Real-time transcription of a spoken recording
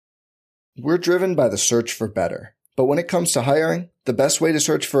We're driven by the search for better. But when it comes to hiring, the best way to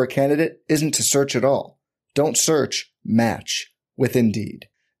search for a candidate isn't to search at all. Don't search, match with Indeed.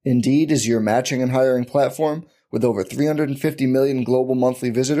 Indeed is your matching and hiring platform with over 350 million global monthly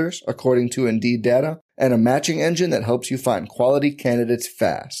visitors, according to Indeed data, and a matching engine that helps you find quality candidates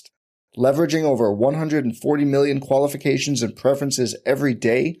fast. Leveraging over 140 million qualifications and preferences every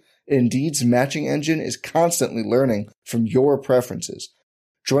day, Indeed's matching engine is constantly learning from your preferences.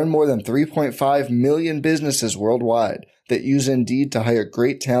 Join more than 3.5 million businesses worldwide that use Indeed to hire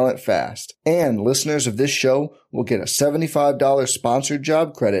great talent fast. And listeners of this show will get a $75 sponsored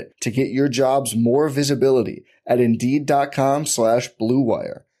job credit to get your jobs more visibility at Indeed.com/Blue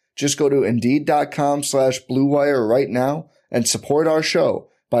Wire. Just go to Indeed.com/Blue Wire right now and support our show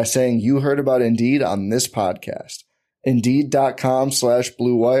by saying you heard about Indeed on this podcast.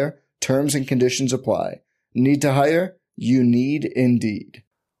 Indeed.com/Blue Wire. Terms and conditions apply. Need to hire? You need Indeed.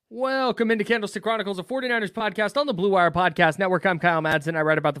 Welcome into Candlestick Chronicles, a 49ers podcast on the Blue Wire Podcast Network. I'm Kyle Madsen. I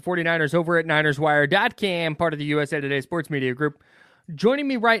write about the 49ers over at NinersWire.com, part of the USA Today Sports Media Group. Joining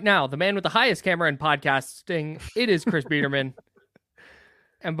me right now, the man with the highest camera in podcasting, it is Chris Biederman.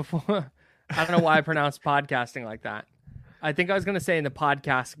 And before, I don't know why I pronounced podcasting like that. I think I was going to say in the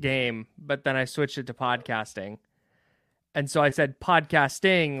podcast game, but then I switched it to podcasting. And so I said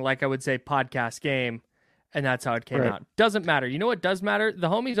podcasting like I would say podcast game. And that's how it came out. Doesn't matter. You know what does matter? The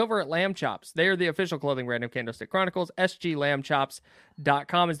homies over at Lamb Chops. They are the official clothing brand of Candlestick Chronicles.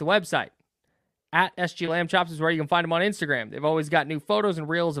 SGLambchops.com is the website. At SG Lamb Chops is where you can find them on Instagram. They've always got new photos and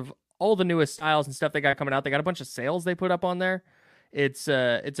reels of all the newest styles and stuff they got coming out. They got a bunch of sales they put up on there. It's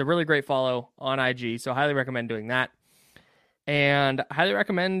a really great follow on IG, so highly recommend doing that. And highly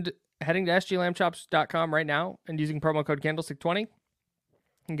recommend heading to SGLambchops.com right now and using promo code Candlestick20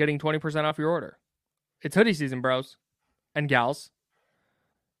 and getting 20% off your order. It's hoodie season, bros and gals.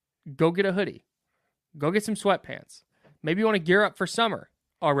 Go get a hoodie. Go get some sweatpants. Maybe you want to gear up for summer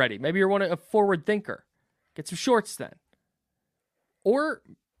already. Maybe you're a forward thinker. Get some shorts then. Or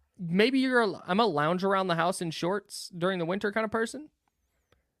maybe I'm a lounge around the house in shorts during the winter kind of person.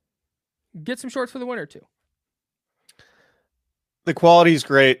 Get some shorts for the winter too. The quality is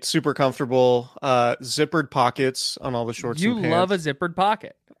great. Super comfortable. Zippered pockets on all the shorts and pants. You love a zippered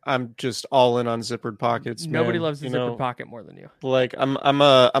pocket. I'm just all in on zippered pockets. Nobody man. loves a zippered pocket more than you. Like I'm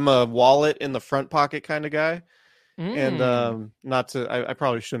a wallet in the front pocket kind of guy. And I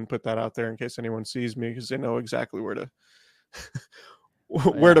probably shouldn't put that out there in case anyone sees me because they know exactly where to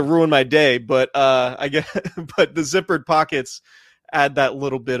to ruin my day. But but the zippered pockets add that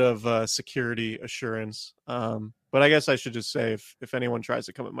little bit of security assurance. But I guess I should just say if anyone tries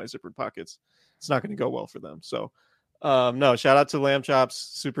to come at my zippered pockets, it's not going to go well for them. So. No, shout out to Lamb Chops.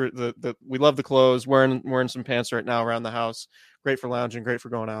 Super. We love the clothes. Wearing some pants right now around the house. Great for lounging. Great for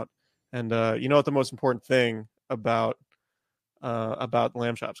going out. And you know what the most important thing about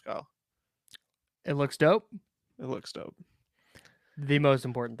Lamb Chops, Kyle? It looks dope. It looks dope. The most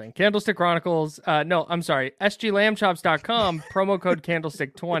important thing. Candlestick Chronicles. No, I'm sorry. SGLambchops.com. Promo code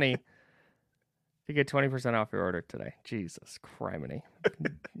Candlestick20 to get 20% off your order today. Jesus criminy.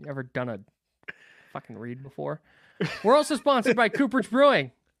 You ever done a fucking read before? We're also sponsored by Cooperage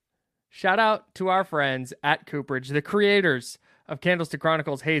Brewing. Shout out to our friends at Cooperage, the creators of Candlestick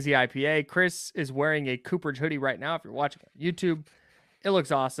Chronicles Hazy IPA. Chris is wearing a Cooperage hoodie right now. If you're watching on YouTube, it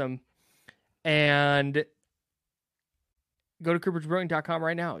looks awesome. And go to CooperageBrewing.com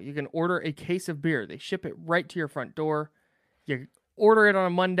right now. You can order a case of beer. They ship it right to your front door. You order it on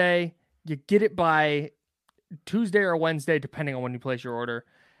a Monday. You get it by Tuesday or Wednesday, depending on when you place your order.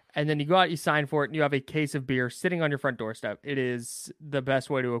 And then you go out, you sign for it, and you have a case of beer sitting on your front doorstep. It is the best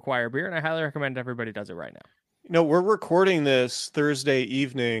way to acquire beer, and I highly recommend everybody does it right now. You know, we're recording this Thursday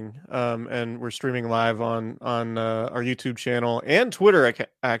evening, and we're streaming live on our YouTube channel and Twitter.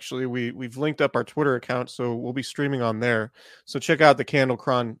 Actually, we've linked up our Twitter account, so we'll be streaming on there. So check out the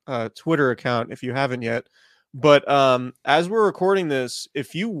CandleCron Twitter account if you haven't yet. But as we're recording this,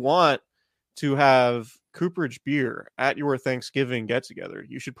 if you want to have Cooperage beer at your Thanksgiving get-together,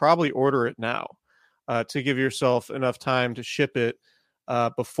 you should probably order it now to give yourself enough time to ship it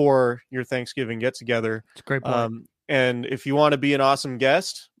before your Thanksgiving get-together. It's a great point. And if you want to be an awesome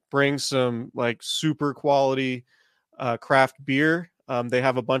guest, bring some like super quality craft beer. They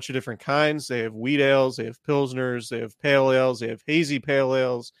have a bunch of different kinds. They have wheat ales, they have pilsners, they have pale ales, they have hazy pale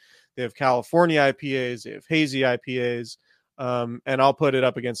ales, they have California IPAs, they have hazy IPAs. And I'll put it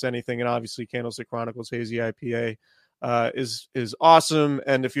up against anything. And obviously Candlestick Chronicles Hazy IPA is awesome.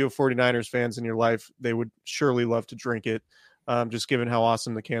 And if you have 49ers fans in your life, they would surely love to drink it. Just given how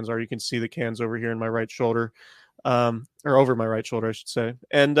awesome the cans are. You can see the cans over here in my right shoulder, or over my right shoulder, I should say.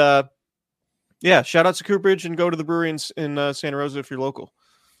 And Yeah, shout out to Cooperage and go to the brewery in Santa Rosa if you're local.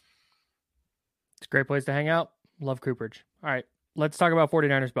 It's a great place to hang out. Love Cooperage. All right, let's talk about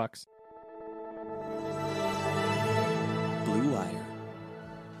 49ers Bucs. Blue Wire.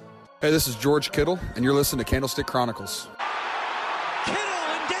 Hey, this is George Kittle, and you're listening to Candlestick Chronicles. Kittle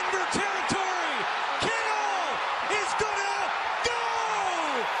in Denver territory. Kittle is gonna go!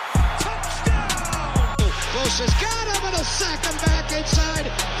 Touchdown! Bosa's got him, and he'll sack him back inside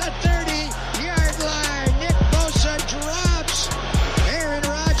the 30-yard line. Nick Bosa drops Aaron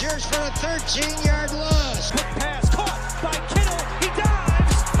Rodgers for a 13-yard loss. Quick pass caught by Kittle. He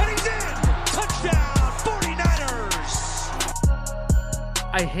dives, and he's in. Touchdown, 49ers!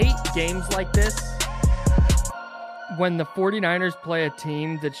 I hate games like this when the 49ers play a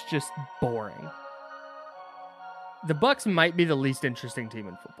team that's just boring. The Bucs might be the least interesting team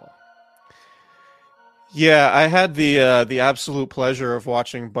in football. Yeah, I had the absolute pleasure of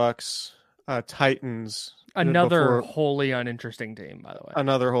watching Bucs Titans. Another wholly uninteresting team, by the way.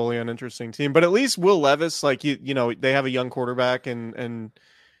 Another wholly uninteresting team, but at least Will Levis, like you know, they have a young quarterback, and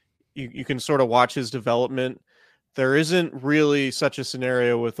you can sort of watch his development. There isn't really such a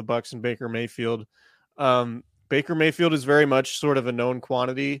scenario with the Bucs and Baker Mayfield. Baker Mayfield is very much sort of a known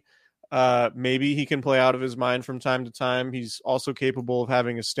quantity. Maybe he can play out of his mind from time to time. He's also capable of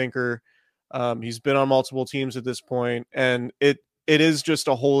having a stinker. He's been on multiple teams at this point, and it is just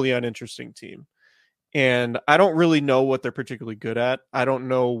a wholly uninteresting team. And I don't really know what they're particularly good at. I don't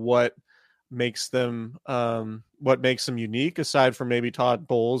know what makes them unique, aside from maybe Todd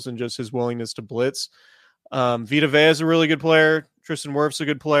Bowles and just his willingness to blitz. Vita Vea is a really good player. Tristan Wirf's a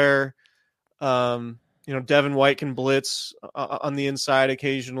good player. Devin White can blitz on the inside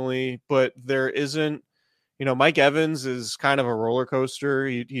occasionally, but there isn't. Mike Evans is kind of a roller coaster.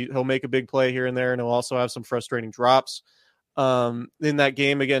 He'll make a big play here and there, and he'll also have some frustrating drops. In that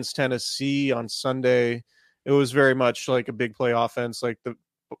game against Tennessee on Sunday, it was very much like a big play offense. Like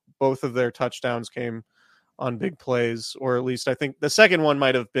both of their touchdowns came on big plays, or at least I think the second one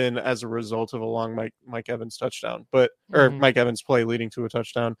might have been as a result of a long Mike Evans touchdown, Mike Evans play leading to a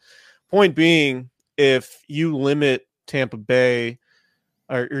touchdown. Point being, if you limit Tampa Bay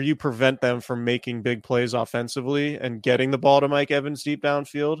or you prevent them from making big plays offensively and getting the ball to Mike Evans deep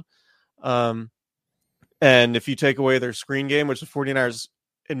downfield, and if you take away their screen game, which the 49ers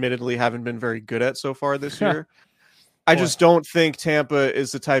admittedly haven't been very good at so far this year, I just don't think Tampa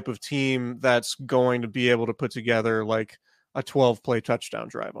is the type of team that's going to be able to put together like a 12-play touchdown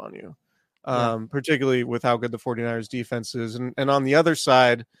drive on you, particularly with how good the 49ers defense is. And on the other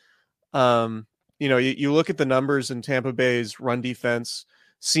side, you look at the numbers in Tampa Bay's run defense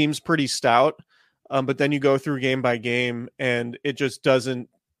seems pretty stout, but then you go through game by game and it just doesn't.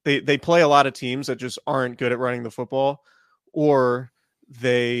 They play a lot of teams that just aren't good at running the football, or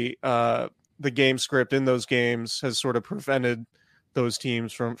the game script in those games has sort of prevented those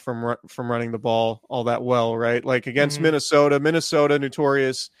teams from running the ball all that well, right? Like against Minnesota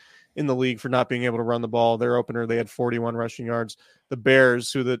notorious in the league for not being able to run the ball. Their opener, they had 41 rushing yards. The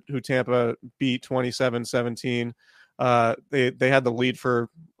Bears, who Tampa beat 27-17, they had the lead for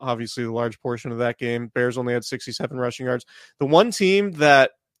obviously the large portion of that game. Bears only had 67 rushing yards. The one team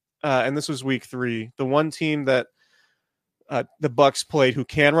that, and this was week 3, the one team that the Bucs played who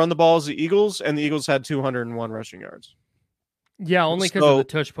can run the ball is the Eagles, and the Eagles had 201 rushing yards. Yeah, only because of the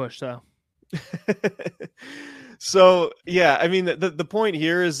tush push, though. So, yeah, I mean, the point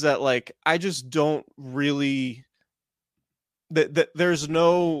here is that, like, I just don't really that there's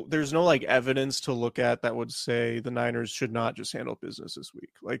no like evidence to look at that would say the Niners should not just handle business this week.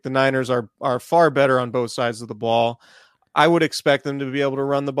 Like, the Niners are far better on both sides of the ball. I would expect them to be able to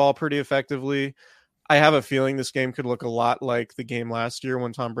run the ball pretty effectively. I have a feeling this game could look a lot like the game last year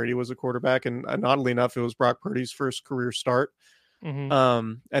when Tom Brady was a quarterback, and oddly enough, it was Brock Purdy's first career start.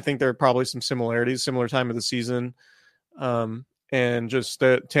 I think there are probably some similarities, similar time of the season. And just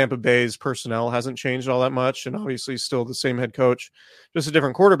that Tampa Bay's personnel hasn't changed all that much, and obviously still the same head coach, just a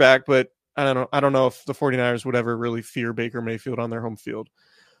different quarterback. But I don't know if the 49ers would ever really fear Baker Mayfield on their home field.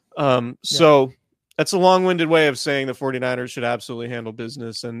 So that's a long-winded way of saying the 49ers should absolutely handle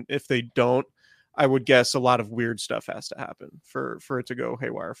business. And if they don't, I would guess a lot of weird stuff has to happen for it to go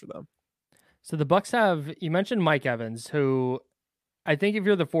haywire for them. So the Bucs have, you mentioned Mike Evans, who I think if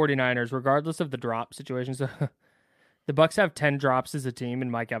you're the 49ers, regardless of the drop situations, the Bucs have 10 drops as a team, and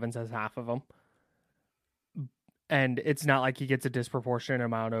Mike Evans has half of them. And it's not like he gets a disproportionate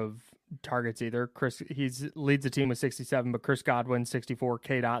amount of targets either. Leads the team with 67, but Chris Godwin 64,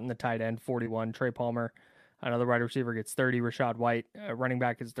 K-Dot in the tight end 41, Trey Palmer, another wide receiver, gets 30, Rashad White, running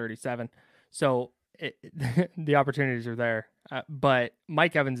back is 37. So the opportunities are there, but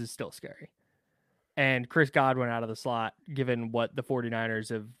Mike Evans is still scary. and Chris Godwin out of the slot, given what the 49ers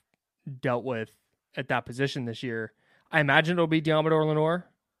have dealt with at that position this year. I imagine it'll be Diamador Lenore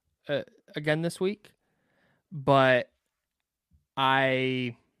again this week, but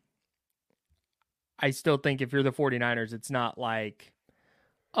I still think if you're the 49ers, it's not like,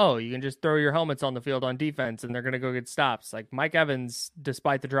 oh, you can just throw your helmets on the field on defense and they're going to go get stops. Like Mike Evans,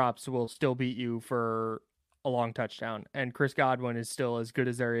 despite the drops, will still beat you for a long touchdown. And Chris Godwin is still as good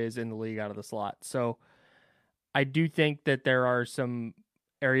as there is in the league out of the slot. So I do think that there are some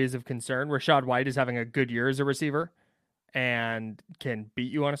areas of concern. Rachaad White is having a good year as a receiver and can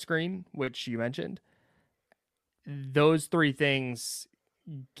beat you on a screen, which you mentioned. Those three things,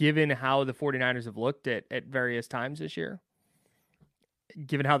 given how the 49ers have looked at various times this year,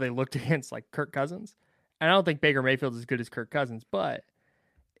 given how they looked against like Kirk Cousins, and I don't think Baker Mayfield is as good as Kirk Cousins, but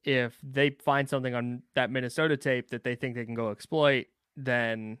if they find something on that Minnesota tape that they think they can go exploit,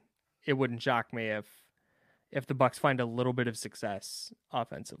 then it wouldn't shock me if the Bucs find a little bit of success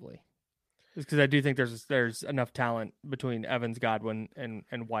offensively. Because I do think there's enough talent between Evans, Godwin,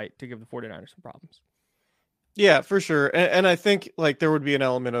 and White to give the 49ers some problems. Yeah, for sure. And I think like there would be an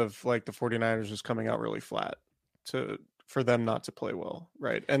element of like the 49ers just coming out really flat for them not to play well,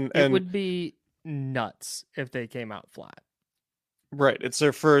 right? And it would be nuts if they came out flat. Right. It's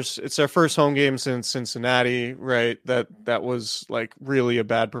their first home game since Cincinnati, right? That was like really a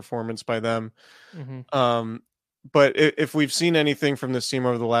bad performance by them. Mm-hmm. But if we've seen anything from this team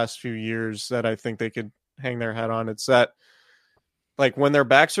over the last few years that I think they could hang their hat on, it's that like when their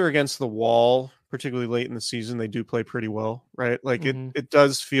backs are against the wall, particularly late in the season, they do play pretty well, right? Like it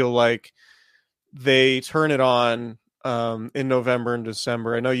does feel like they turn it on in November and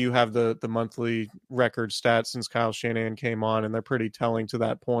December. I know you have the monthly record stats since Kyle Shanahan came on, and they're pretty telling to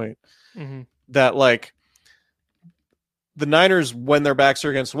that point. Mm-hmm. That like the Niners, when their backs are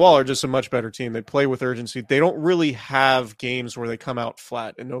against the wall, are just a much better team. They play with urgency. They don't really have games where they come out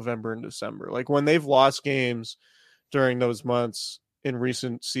flat in November and December. Like when they've lost games during those months in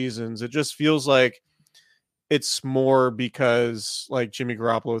recent seasons, it just feels like it's more because like Jimmy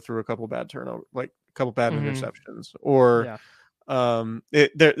Garoppolo threw a couple bad interceptions, or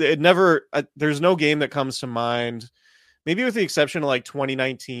it never. There's no game that comes to mind, maybe with the exception of like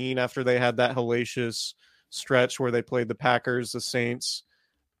 2019 after they had that hellacious stretch where they played the Packers, the Saints,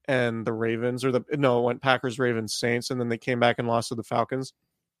 and the Ravens, it went Packers, Ravens, Saints, and then they came back and lost to the Falcons.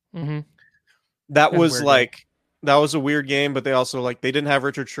 Mm-hmm. That was like. That was a weird game, but they also they didn't have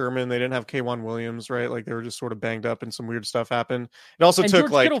Richard Sherman, they didn't have K'Wan Williams, right? Like they were just sort of banged up and some weird stuff happened. It also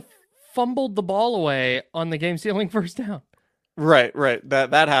took George Kittle fumbled the ball away on the game-sealing first down. Right.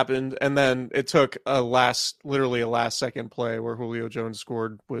 That happened, and then it took literally a last second play where Julio Jones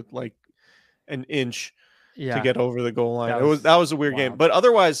scored with like an inch to get over the goal line. That was a weird game, but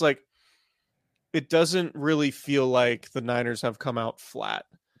otherwise, like it doesn't really feel like the Niners have come out flat.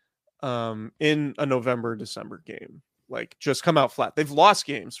 In a November-December game, like just come out flat. They've lost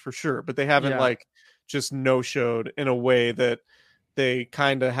games for sure, but they haven't like just no-showed in a way that they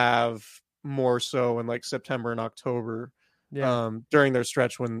kind of have more so in like September and October during their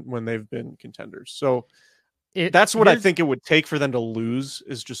stretch when they've been contenders. So that's what I think it would take for them to lose,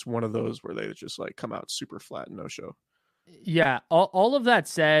 is just one of those where they just like come out super flat and no-show. Yeah, all of that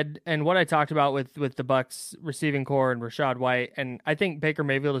said, and what I talked about with the Bucs receiving core and Rachaad White, and I think Baker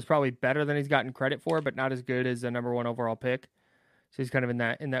Mayfield is probably better than he's gotten credit for, but not as good as the number 1 overall pick. So he's kind of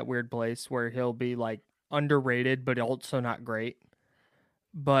in that weird place where he'll be like underrated, but also not great.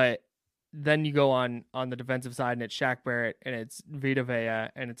 But then you go on the defensive side, and it's Shaq Barrett, and it's Vita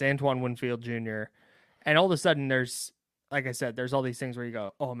Vea, and it's Antoine Winfield Jr., and all of a sudden there's, like I said, there's all these things where you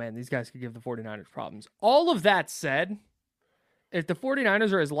go, oh man, these guys could give the 49ers problems. All of that said, if the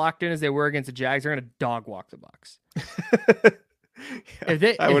 49ers are as locked in as they were against the Jags, they're going to dog walk the Bucs.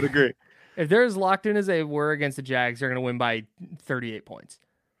 I would agree. If they're as locked in as they were against the Jags, they're going to win by 38 points.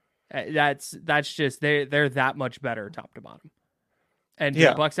 That's just they're that much better top to bottom. And the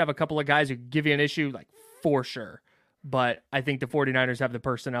Bucs have a couple of guys who give you an issue, like for sure. But I think the 49ers have the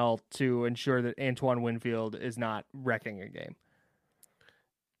personnel to ensure that Antoine Winfield is not wrecking a game.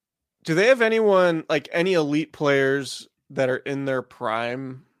 Do they have anyone, like any elite players that are in their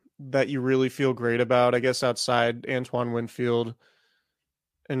prime that you really feel great about? I guess outside Antoine Winfield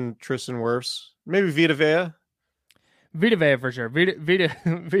and Tristan Wirfs, maybe Vita Vea. Vita Vea for sure.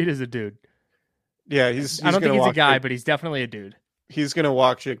 Vita's a dude. Yeah, he's I don't think he's a guy, but he's definitely a dude. He's going to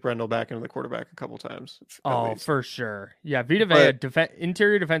walk Jake Brendel back into the quarterback a couple times. Oh, for sure. Yeah, Vita Vea,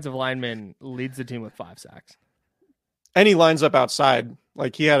 interior defensive lineman, leads the team with 5 sacks. And he lines up outside.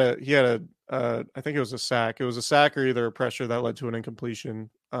 Like he had a I think it was a sack. It was a sack or either a pressure that led to an incompletion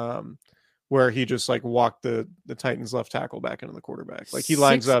where he just like walked the Titans left tackle back into the quarterback. Like he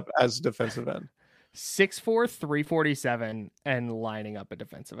lines up as defensive end. 6'4", 347, and lining up a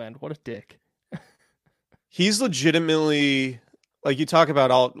defensive end. What a dick. He's legitimately, like, you talk about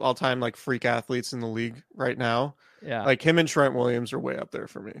all time like freak athletes in the league right now. Yeah. Like him and Trent Williams are way up there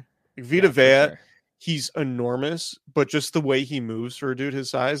for me. Like Vita Yeah, for Vea, sure. he's enormous, but just the way he moves for a dude his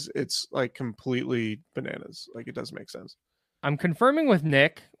size, it's like completely bananas. Like it doesn't make sense. I'm confirming with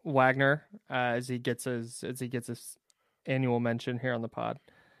Nick Wagner as he gets his annual mention here on the pod.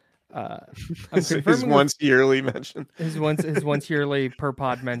 I'm His confirming once yearly mention. his once yearly per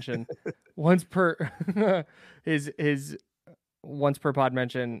pod mention. Once per his once per pod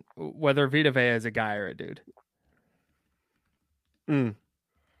mention whether Vita Vea is a guy or a dude.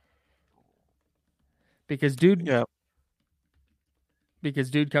 Because dude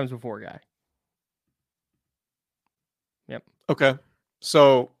comes before guy. Yep. Okay.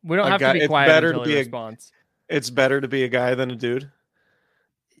 So We don't have to be quiet until he responds. It's better to be a guy than a dude.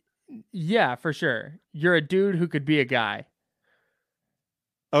 Yeah, for sure. You're a dude who could be a guy.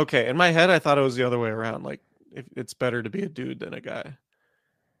 Okay. In my head, I thought it was the other way around. Like it's better to be a dude than a guy.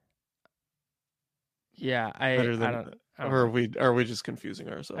 Yeah, I don't or are we just confusing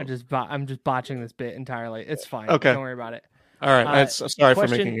ourselves? I'm just botching this bit entirely. It's fine. Okay. Don't worry about it. All right. Sorry for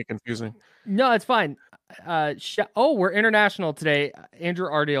question- making it confusing. No, it's fine. We're international today. Andrew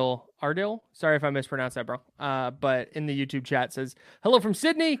Ardil. Sorry if I mispronounced that, bro. But in the YouTube chat says, hello from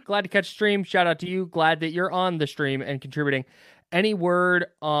Sydney. Glad to catch stream. Shout out to you. Glad that you're on the stream and contributing. Any word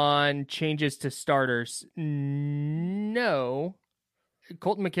on changes to starters? No.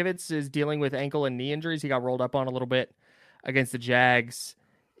 Colton McKivitz is dealing with ankle and knee injuries. He got rolled up on a little bit against the Jags.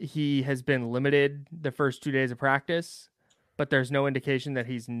 He has been limited the first 2 days of practice, but there's no indication that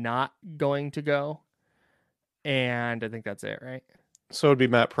he's not going to go. And I think that's it, right? So it'd be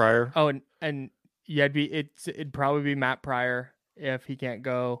Matt Pryor. Oh, and yeah, it'd probably be Matt Pryor if he can't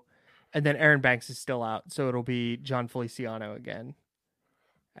go. And then Aaron Banks is still out, so it'll be John Feliciano again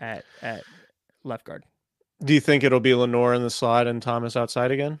at left guard. Do you think it'll be Lenore in the slot and Thomas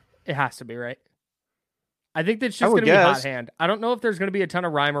outside again? It has to be, right? I think that's just going to be hot hand. I don't know if there's going to be a ton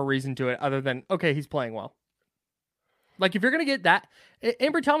of rhyme or reason to it other than, okay, he's playing well. Like, if you're going to get that,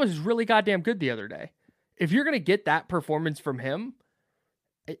 Ambry Thomas is really goddamn good the other day. If you're going to get that performance from him,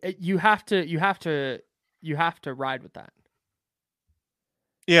 you have to ride with that.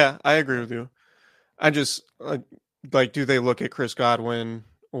 Yeah, I agree with you. I just like, do they look at Chris Godwin,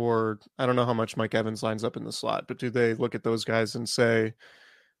 or I don't know how much Mike Evans lines up in the slot, but do they look at those guys and say,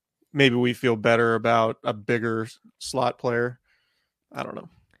 maybe we feel better about a bigger slot player? I don't know.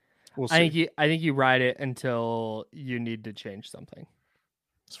 We'll see. I think you ride it until you need to change something.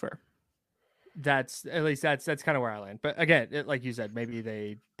 It's fair. That's kind of where I land. But again, like you said, maybe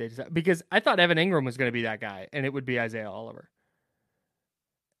they just, because I thought Evan Ingram was going to be that guy, and it would be Isaiah Oliver,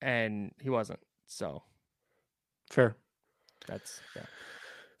 and he wasn't. So fair. That's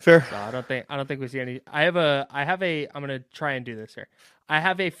fair. So I don't think we see any. I'm gonna try and do this here. I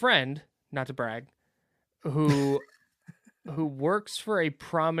have a friend, not to brag, who works for a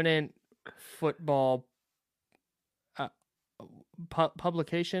prominent football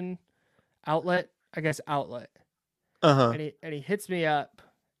publication outlet. Uh-huh. And he hits me up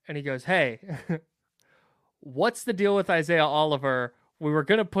and he goes, "Hey, what's the deal with Isaiah Oliver? We were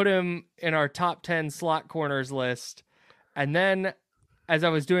going to put him in our top 10 slot corners list. And then as I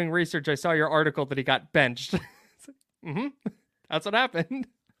was doing research, I saw your article that he got benched." Mm-hmm. That's what happened.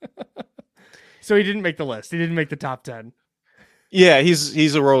 So he didn't make the list. He didn't make the top 10. Yeah,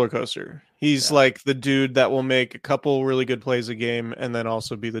 he's a roller coaster. He's like the dude that will make a couple really good plays a game and then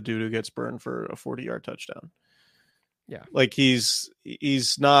also be the dude who gets burned for a 40-yard touchdown. Yeah. Like he's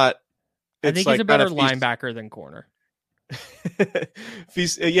not. I think he's a better linebacker than corner.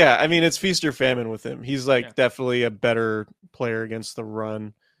 Yeah, I mean, it's feast or famine with him. He's definitely a better player against the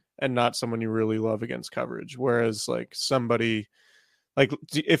run and not someone you really love against coverage. Whereas like somebody like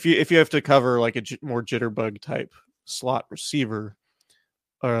if you have to cover like a more jitterbug type slot receiver,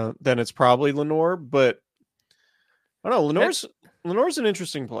 then it's probably Lenore. But I don't know. Lenore's an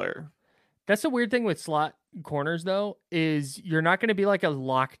interesting player. That's the weird thing with slot corners, though, is you're not going to be like a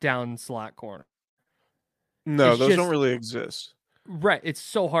lockdown slot corner. No, those don't really exist. Right. It's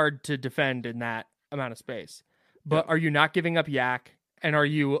so hard to defend in that amount of space. But are you not giving up yak? And are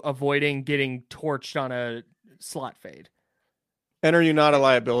you avoiding getting torched on a slot fade? And are you not a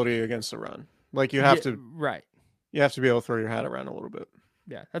liability against the run? Like you have to. Right. You have to be able to throw your hat around a little bit.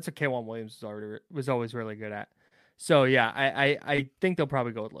 Yeah, that's what K'Wan Williams was always really good at. So, yeah, I think they'll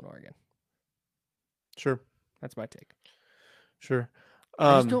probably go with Lenore again. Sure. That's my take. Sure.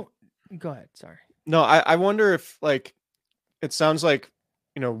 I just don't. Go ahead. Sorry. No, I wonder if, like, it sounds like,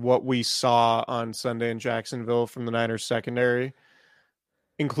 what we saw on Sunday in Jacksonville from the Niners secondary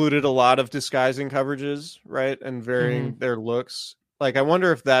included a lot of disguising coverages, right? And varying their looks. Like, I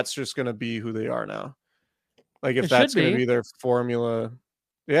wonder if that's just going to be who they are now. Like, if that's going to be their formula.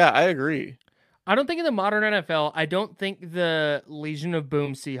 Yeah, I agree. I don't think in the modern NFL, I don't think the Legion of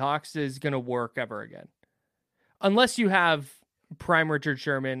Boom Seahawks is going to work ever again. Unless you have prime Richard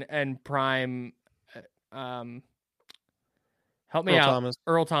Sherman and prime, help me out, Thomas.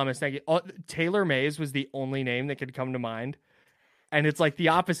 Earl Thomas. Thank you. Taylor Mays was the only name that could come to mind. And it's like the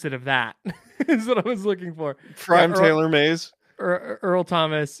opposite of that is what I was looking for. Prime Taylor Mays. Earl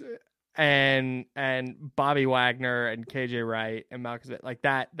Thomas and Bobby Wagner and KJ Wright and Malcolm, like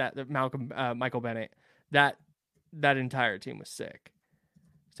that Michael Bennett, that entire team was sick.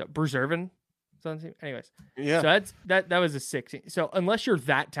 So Bruce Irvin was on the team. Anyways. Yeah. So that was a sick team. So unless you're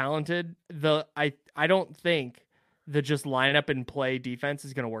that talented, I don't think the just line up and play defense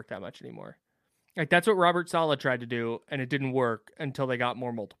is going to work that much anymore. Like that's what Robert Saleh tried to do, and it didn't work until they got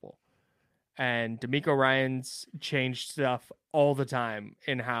more multiple. And DeMeco Ryans changed stuff all the time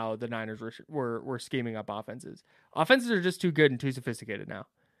in how the Niners were scheming up offenses. Offenses are just too good and too sophisticated now.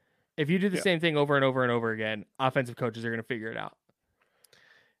 If you do the same thing over and over and over again, offensive coaches are going to figure it out.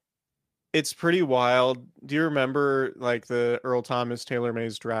 It's pretty wild. Do you remember like the Earl Thomas Taylor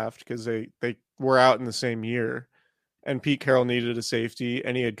Mays draft? Because they were out in the same year, and Pete Carroll needed a safety,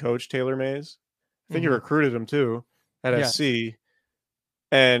 and he had coached Taylor Mays. I think he recruited him too at SC,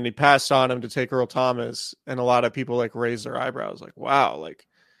 and he passed on him to take Earl Thomas. And a lot of people like raised their eyebrows, like, wow, like,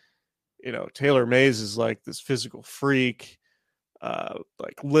 Taylor Mays is like this physical freak,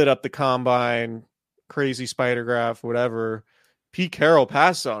 like lit up the combine, crazy spider graph, whatever. Pete Carroll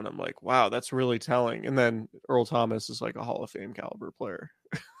passed on him, like, wow, that's really telling. And then Earl Thomas is like a Hall of Fame caliber player.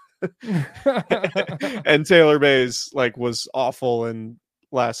 And Taylor Mays like was awful and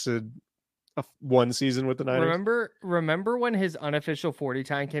lasted one season with the Niners. Remember when his unofficial 40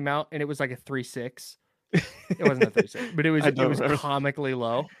 time came out and it was like a 3.6? It wasn't a 3.6, but it was comically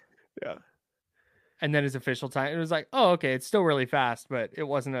low. Yeah. And then his official time, it was like, oh, okay, it's still really fast, but it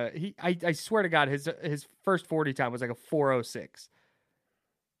wasn't I swear to God, his first 40 time was like a 4.06.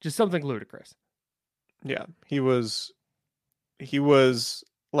 Just something ludicrous. Yeah. He was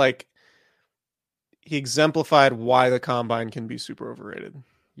like, he exemplified why the combine can be super overrated.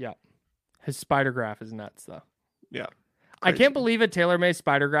 Yeah. His spider graph is nuts, though. Yeah. Crazy. I can't believe a Taylor May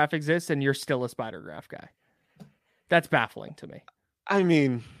spider graph exists and you're still a spider graph guy. That's baffling to me. I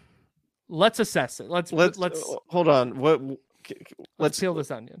mean, let's assess it. Let's hold on. Let's peel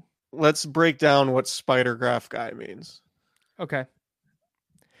this onion. Let's break down what spider graph guy means. Okay.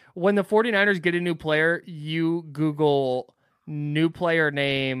 When the 49ers get a new player, you Google new player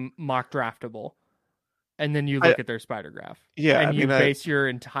name mock draftable, and then you look at their spider graph. Yeah. And you base your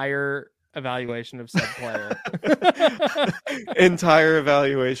entire evaluation of said player. Entire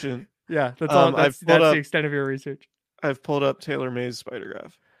evaluation. Yeah, that's all. That's the extent of your research. I've pulled up Taylor May's spider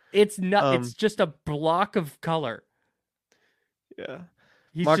graph. It's not. It's just a block of color. Yeah,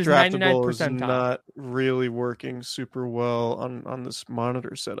 he's mock just draftable 99% is top. not really working super well on this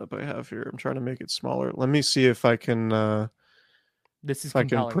monitor setup I have here. I'm trying to make it smaller. Let me see if I can. This is if I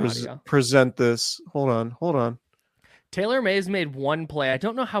can present this. Hold on. Taylor Mays made one play. I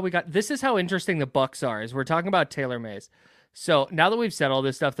don't know how we got. This is how interesting the Bucs are. Is we're talking about Taylor Mays. So now that we've said all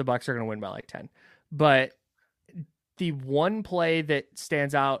this stuff, the Bucs are going to win by like 10. But the one play that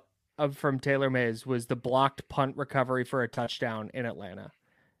stands out from Taylor Mays was the blocked punt recovery for a touchdown in Atlanta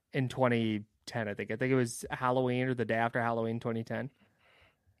in 2010. I think it was Halloween or the day after Halloween, 2010.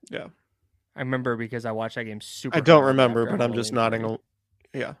 Yeah, I remember because I watched that game super. I don't remember, but I'm just nodding.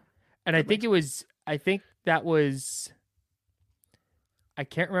 Yeah, and I think that was. I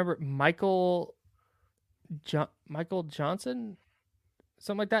can't remember Michael Johnson,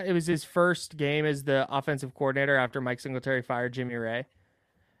 something like that. It was his first game as the offensive coordinator after Mike Singletary fired Jimmy Ray,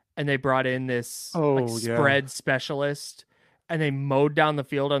 and they brought in this spread specialist, and they mowed down the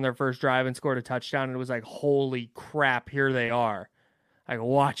field on their first drive and scored a touchdown. And it was like, holy crap, here they are! Like,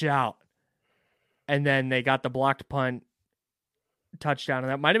 watch out! And then they got the blocked punt touchdown,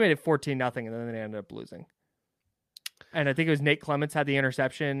 and that might have made it 14-0, and then they ended up losing. And I think it was Nate Clements had the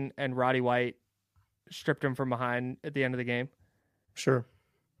interception, and Roddy White stripped him from behind at the end of the game. Sure.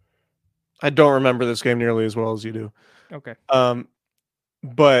 I don't remember this game nearly as well as you do. Okay.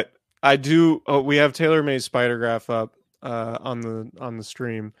 But I do. Oh, we have Taylor May's spider graph up on the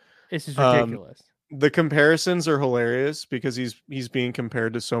stream. This is ridiculous. The comparisons are hilarious because he's being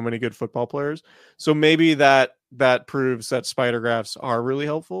compared to so many good football players. So maybe that proves that spider graphs are really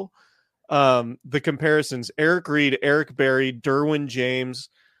helpful. The comparisons: Eric Reed, Eric Berry, Derwin James,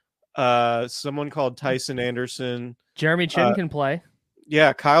 someone called Tyson Anderson. Jeremy Chin can play.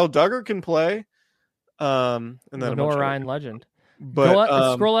 Yeah, Kyle Duggar can play. And then Lenore Ryan legend. But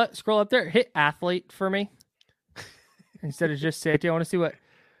Go up, scroll up there. Hit athlete for me instead of just safety. I want to see what.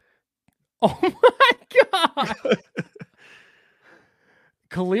 Oh my god!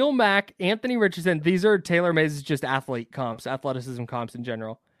 Khalil Mack, Anthony Richardson. These are Taylor Mays' just athlete comps, athleticism comps in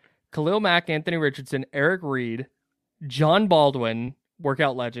general. Khalil Mack, Anthony Richardson, Eric Reed, John Baldwin,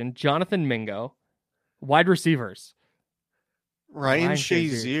 workout legend, Jonathan Mingo, wide receivers. Ryan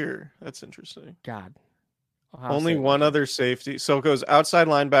Shazier. That's interesting. God. Only one other safety. So it goes outside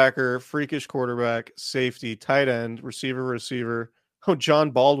linebacker, freakish quarterback, safety, tight end, receiver. Oh,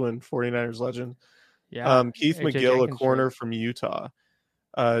 John Baldwin, 49ers legend. Yeah. Keith McGill, a corner from Utah.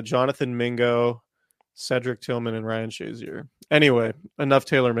 Jonathan Mingo, Cedric Tillman, and Ryan Shazier. Anyway, enough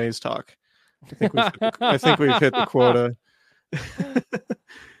Taylor Mays talk. I think we've hit the quota.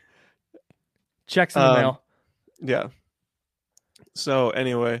 Checks in the mail. Yeah. So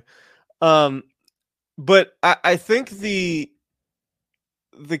anyway, but I think the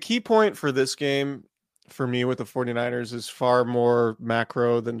key point for this game for me with the 49ers is far more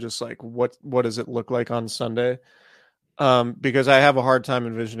macro than just like what does it look like on Sunday? Because I have a hard time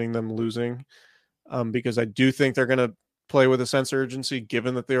envisioning them losing. Because I do think they're going to play with a sense of urgency,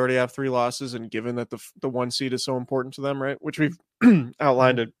 given that they already have 3 losses and given that the 1 seed is so important to them, right? Which we've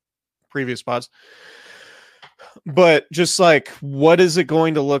outlined in previous spots. But just like, what is it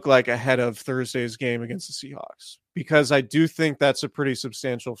going to look like ahead of Thursday's game against the Seahawks? Because I do think that's a pretty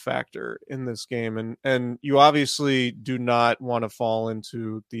substantial factor in this game. And you obviously do not want to fall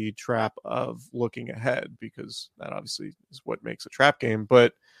into the trap of looking ahead, because that obviously is what makes a trap game.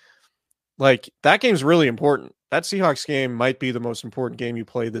 But like, that game's really important. That Seahawks game might be the most important game you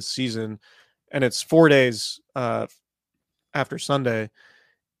play this season. And it's 4 days after Sunday.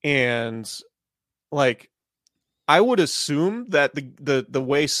 And like, I would assume that the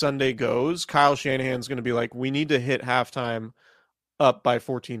way Sunday goes, Kyle Shanahan's going to be like, we need to hit halftime up by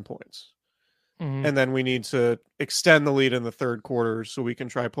 14 points. Mm-hmm. And then we need to extend the lead in the third quarter so we can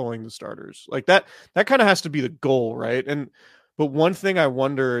try pulling the starters. Like that kind of has to be the goal, right? But one thing I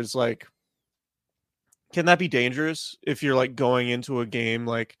wonder is like, can that be dangerous if you're like going into a game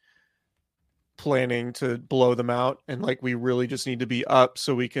like planning to blow them out, and like we really just need to be up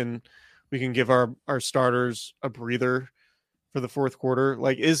so we can give our starters a breather for the fourth quarter?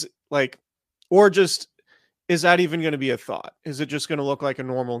 Like, is that even going to be a thought? Is it just going to look like a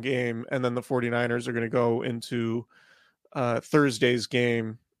normal game, and then the 49ers are going to go into Thursday's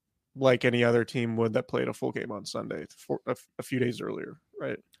game like any other team would that played a full game on Sunday a few days earlier,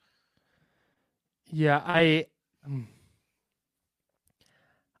 right? Yeah,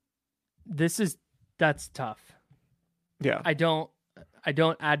 that's tough. Yeah. I don't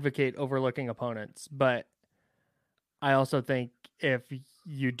advocate overlooking opponents, but I also think if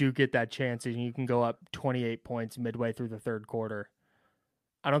you do get that chance and you can go up 28 points midway through the third quarter,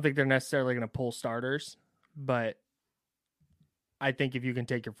 I don't think they're necessarily going to pull starters, but I think if you can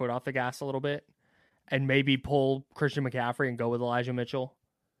take your foot off the gas a little bit and maybe pull Christian McCaffrey and go with Elijah Mitchell,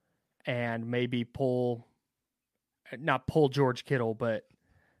 and maybe not pull George Kittle, but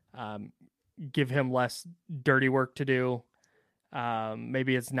give him less dirty work to do.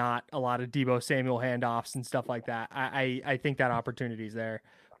 Maybe it's not a lot of Deebo Samuel handoffs and stuff like that. I think that opportunity is there.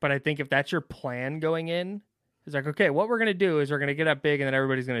 But I think if that's your plan going in, it's like, okay, what we're going to do is we're going to get up big and then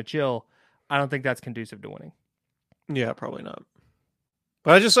everybody's going to chill. I don't think that's conducive to winning. Yeah, probably not.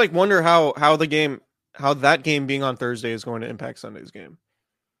 But I just like wonder how that game being on Thursday is going to impact Sunday's game.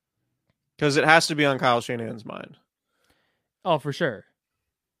 Because it has to be on Kyle Shanahan's mind. Oh, for sure.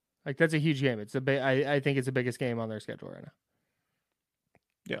 Like, that's a huge game. I think it's the biggest game on their schedule right now.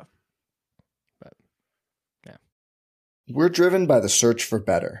 Yeah. But, yeah. We're driven by the search for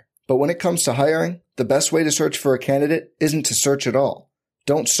better. But when it comes to hiring, the best way to search for a candidate isn't to search at all.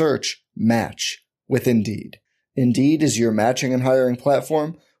 Don't search, match with Indeed. Indeed is your matching and hiring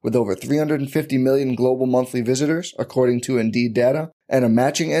platform with over 350 million global monthly visitors, according to Indeed data, and a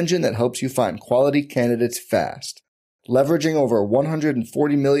matching engine that helps you find quality candidates fast. Leveraging over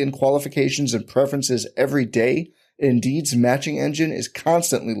 140 million qualifications and preferences every day, Indeed's matching engine is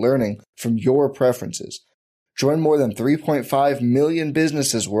constantly learning from your preferences. Join more than 3.5 million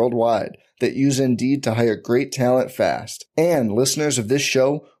businesses worldwide that use Indeed to hire great talent fast. And listeners of this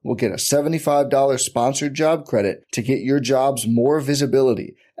show will get a $75 sponsored job credit to get your jobs more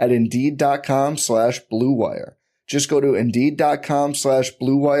visibility at Indeed.com/Blue Wire. Just go to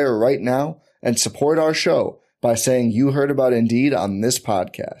Indeed.com/Blue Wire right now and support our show by saying you heard about Indeed on this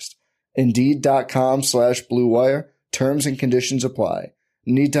podcast. Indeed.com/Blue Wire. Terms and conditions apply.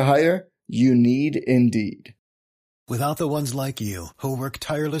 Need to hire? You need Indeed. Without the ones like you, who work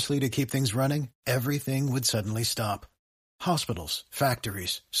tirelessly to keep things running, everything would suddenly stop. Hospitals,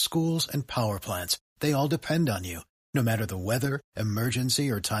 factories, schools, and power plants, they all depend on you. No matter the weather, emergency,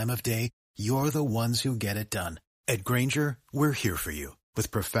 or time of day, you're the ones who get it done. At Grainger, we're here for you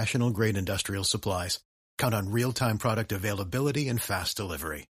with professional-grade industrial supplies. Count on real-time product availability and fast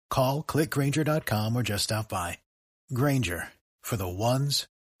delivery. Call, clickgrainger.com, or just stop by. Grainger, for the ones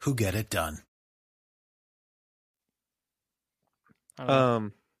who get it done.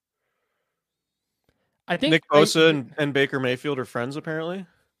 I think Nick Bosa and Baker Mayfield are friends, apparently.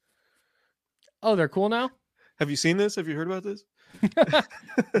 Oh, they're cool now? Have you seen this? Have you heard about this?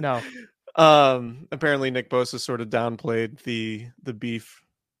 No. Apparently Nick Bosa sort of downplayed the beef,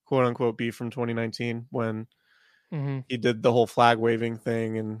 quote unquote beef from 2019 when he did the whole flag waving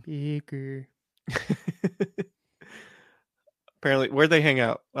thing and Baker. apparently where'd they hang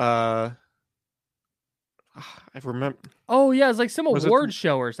out? I remember. Oh yeah, it's like some Was it award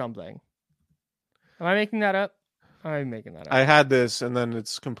show or something. Am I making that up? I'm making that up. I had this and then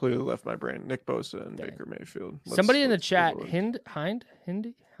it's completely left my brain. Nick Bosa and Dang. Baker Mayfield. Somebody in the let's chat, Google it.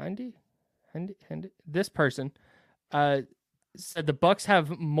 Hindi, this person said the Bucks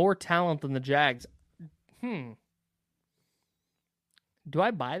have more talent than the Jags. Do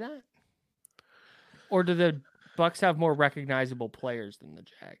I buy that? Or do the Bucks have more recognizable players than the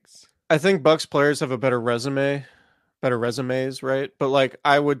Jags? I think Bucks players have a better resumes, right? But like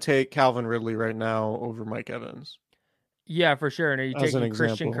I would take Calvin Ridley right now over Mike Evans. Yeah, for sure. And are you As an taking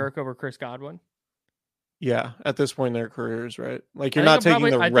Christian example. Kirk over Chris Godwin? Yeah, at this point in their careers, right? Like you're I not think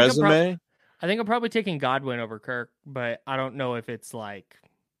taking the resume. I think I'm probably taking Godwin over Kirk, but I don't know if it's like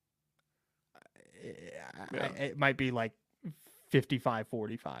it might be like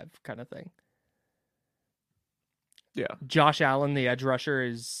 55-45 kind of thing. Yeah. Josh Allen, the edge rusher,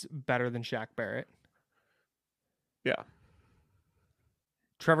 is better than Shaq Barrett. Yeah.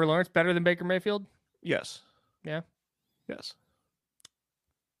 Trevor Lawrence better than Baker Mayfield? Yes. Yeah. Yes.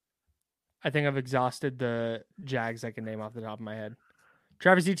 I think I've exhausted the Jags I can name off the top of my head.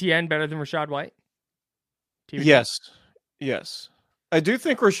 Travis Etienne better than Rachaad White? TBD? Yes. Yes. I do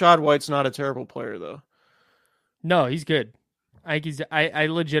think Rachaad White's not a terrible player though. No, he's good. I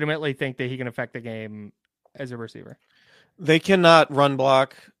legitimately think that he can affect the game as a receiver. They cannot run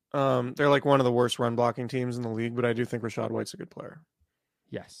block. They're like one of the worst run blocking teams in the league, but I do think Rachaad White's a good player.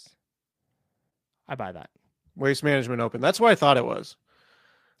 Yes. I buy that. Waste management open. That's why I thought it was.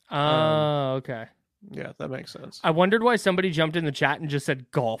 Oh, okay. Yeah, that makes sense. I wondered why somebody jumped in the chat and just said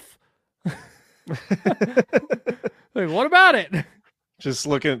golf. Like, what about it? Just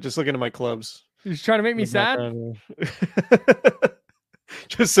looking at my clubs. You're just trying to make me sad?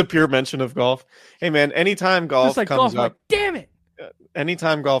 Just a pure mention of golf. Hey man, anytime golf Just like comes golf, up, like, damn it.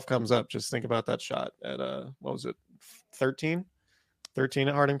 anytime golf comes up, just think about that shot at what was it? 13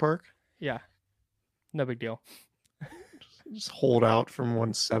 at Harding Park. Yeah. No big deal. Just hold out from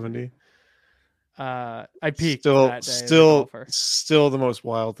 170. I peaked that day as a golfer. Still the most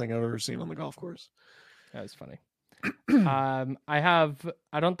wild thing I've ever seen on the golf course. That was funny.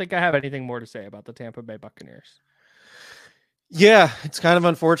 I don't think I have anything more to say about the Tampa Bay Buccaneers. Yeah, it's kind of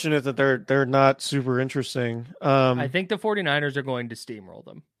unfortunate that they're not super interesting. I think the 49ers are going to steamroll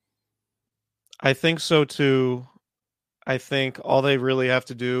them. I think so too. I think all they really have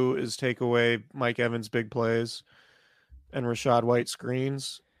to do is take away Mike Evans' big plays and Rachaad White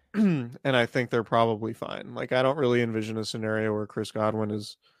screens, and I think they're probably fine. Like, I don't really envision a scenario where Chris Godwin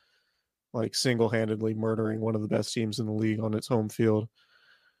is like single-handedly murdering one of the best teams in the league on its home field.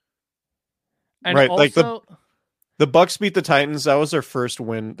 And right, also, like the Bucs beat the Titans. That was their first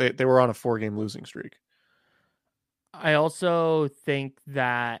win. They were on a 4-game losing streak. I also think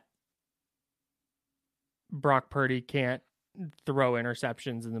that Brock Purdy can't throw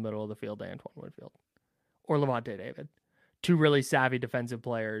interceptions in the middle of the field to Antoine Winfield or Levante David. Two really savvy defensive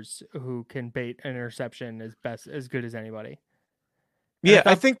players who can bait an interception as good as anybody. And Yeah,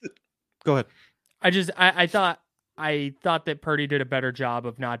 I think go ahead. I thought that Purdy did a better job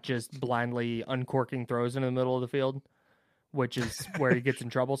of not just blindly uncorking throws in the middle of the field, which is where he gets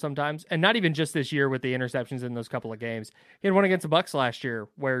in trouble sometimes. And not even just this year with the interceptions in those couple of games. He had one against the Bucs last year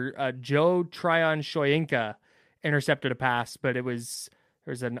where Joe Tryon-Shoyinka intercepted a pass, but there was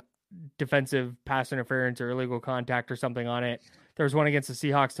a defensive pass interference or illegal contact or something on it. There was one against the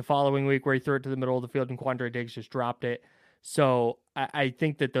Seahawks the following week where he threw it to the middle of the field and Quandre Diggs just dropped it. So I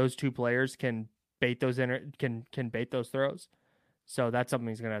think that those two players can bait those can bait those throws. So that's something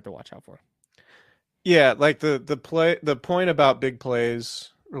he's going to have to watch out for. Yeah, like the point about big plays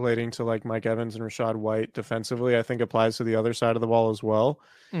relating to like Mike Evans and Rashad White defensively, I think applies to the other side of the ball as well.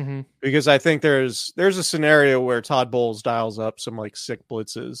 Mm-hmm. Because I think there's a scenario where Todd Bowles dials up some like sick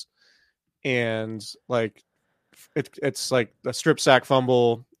blitzes, and like it's like a strip sack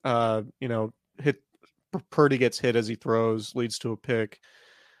fumble, hit Purdy gets hit as he throws, leads to a pick.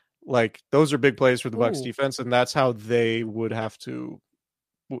 Like those are big plays for the Bucs defense, and that's how they would have to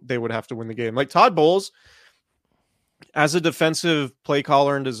win the game. Like Todd Bowles, as a defensive play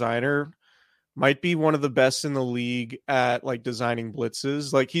caller and designer, might be one of the best in the league at like designing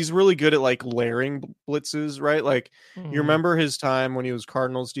blitzes. Like he's really good at like layering blitzes, right? Like you remember his time when he was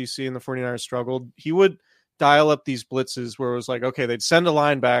Cardinals DC and the 49ers struggled. He would dial up these blitzes where it was like, okay, they'd send a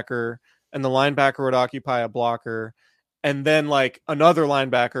linebacker and the linebacker would occupy a blocker, and then like another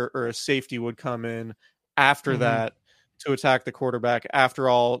linebacker or a safety would come in after that to attack the quarterback after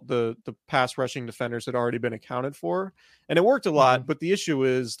all the pass rushing defenders had already been accounted for. And it worked a lot, but the issue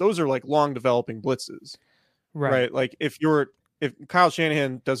is those are like long developing blitzes, right? Like if Kyle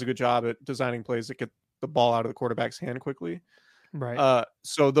Shanahan does a good job at designing plays that get the ball out of the quarterback's hand quickly, right?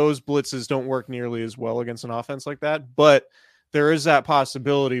 So those blitzes don't work nearly as well against an offense like that. But there is that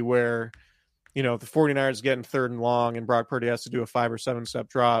possibility where, the 49ers getting 3rd and long and Brock Purdy has to do a 5 or 7 step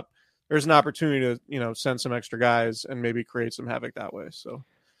drop. There's an opportunity to, send some extra guys and maybe create some havoc that way. So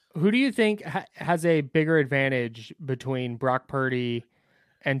who do you think has a bigger advantage between Brock Purdy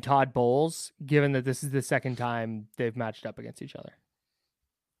and Todd Bowles, given that this is the second time they've matched up against each other?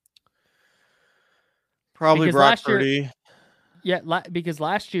 Probably because Brock Purdy. Because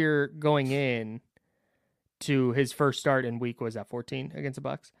last year going in to his first start in week, was that 14 against the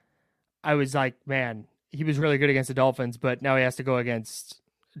Bucs? I was like, man, he was really good against the Dolphins, but now he has to go against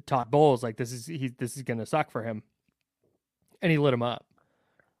Todd Bowles. Like this is going to suck for him. And he lit him up.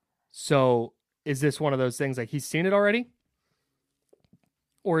 So is this one of those things like he's seen it already?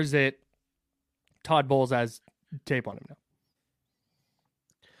 Or is it Todd Bowles has tape on him now?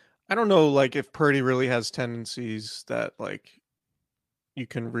 I don't know, like if Purdy really has tendencies that like you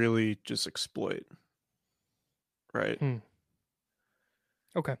can really just exploit. Right.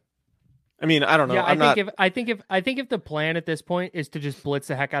 Okay. I mean, I don't know. Yeah, I think if the plan at this point is to just blitz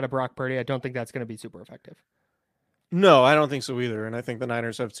the heck out of Brock Purdy, I don't think that's going to be super effective. No, I don't think so either. And I think the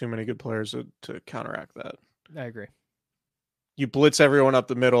Niners have too many good players to counteract that. I agree. You blitz everyone up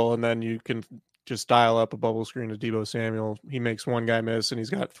the middle, and then you can just dial up a bubble screen to Deebo Samuel. He makes one guy miss, and he's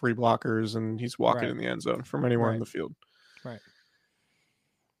got 3 blockers, and he's walking in the end zone from anywhere in the field. Right.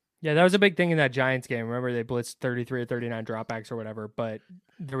 Yeah, that was a big thing in that Giants game. Remember, they blitzed 33 or 39 dropbacks or whatever, but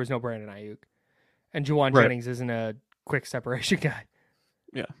there was no Brandon Ayuk. And Juwan Jennings isn't a quick separation guy.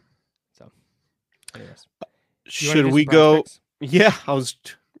 Yeah. So, anyways. Should we go? Picks? Yeah, I was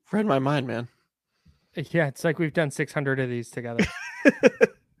read my mind, man. Yeah, it's like we've done 600 of these together.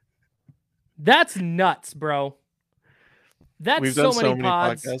 That's nuts, bro. That's we've so done many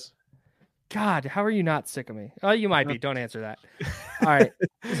pods. Podcasts. God, how are you not sick of me? Oh, you might be. Don't answer that. All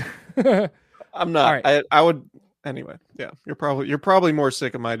right. I'm not. Right. I would anyway. Yeah, you're probably more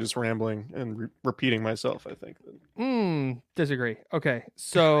sick of my just rambling and repeating myself, I think. Disagree. Okay,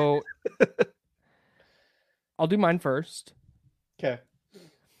 so I'll do mine first. Okay.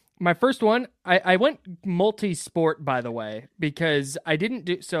 My first one, I went multi-sport, by the way, because I didn't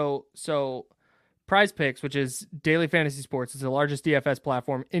do so Prize Picks, which is daily fantasy sports, is the largest DFS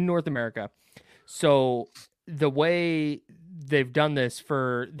platform in North America. So the way they've done this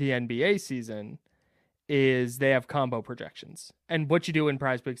for the NBA season is they have combo projections. And what you do in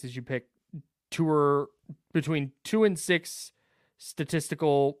Prize Picks is you pick between 2 and 6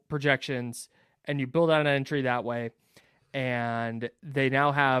 statistical projections, and you build out an entry that way. And they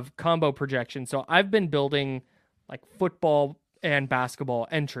now have combo projections. So I've been building like football and basketball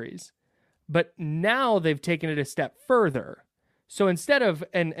entries, but now they've taken it a step further. So instead of,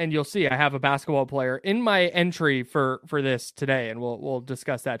 and you'll see, I have a basketball player in my entry for this today, and we'll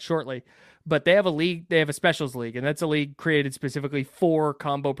discuss that shortly. But they have a league, they have a specials league, and that's a league created specifically for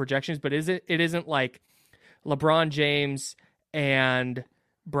combo projections. But it isn't like LeBron James and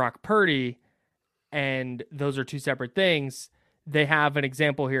Brock Purdy, and those are two separate things. They have an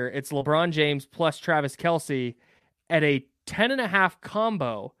example here. It's LeBron James plus Travis Kelce at a 10.5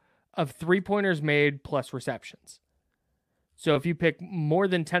 combo of 3-pointers made plus receptions. So if you pick more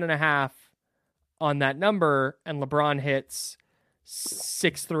than 10.5 on that number and LeBron hits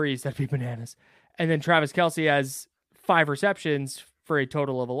 6 threes, that'd be bananas. And then Travis Kelce has 5 receptions for a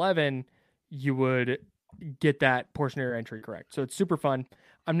total of 11, you would get that portion of your entry correct. So it's super fun.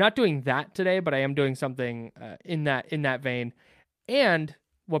 I'm not doing that today, but I am doing something in that vein. And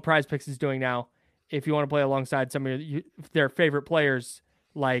what Prize Picks is doing now, if you want to play alongside some of their favorite players,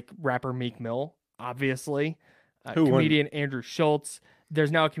 like rapper Meek Mill, obviously, Who wouldn't? comedian Andrew Schultz.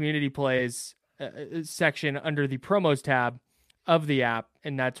 There's now a community plays section under the promos tab of the app,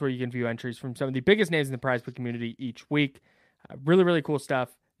 and that's where you can view entries from some of the biggest names in the Prize Pick community each week. Really, really cool stuff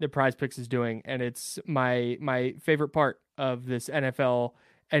that Prize Picks is doing, and it's my favorite part of this NFL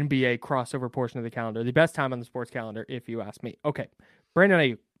NBA crossover portion of the calendar. The best time on the sports calendar, if you ask me. Okay, Brandon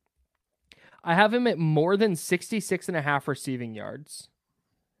Ayuk. I have him at more than 66.5 receiving yards.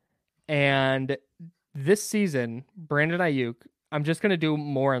 And this season, Brandon Ayuk, I'm just going to do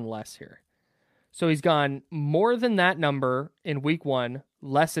more and less here. So he's gone more than that number in week 1,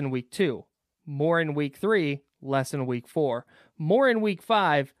 less in week 2. More in week 3, less in week 4. More in week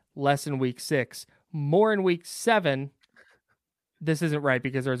 5, less in week 6. More in week 7. This isn't right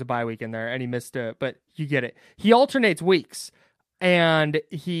because there's a bye week in there and he missed it, but you get it. He alternates weeks, and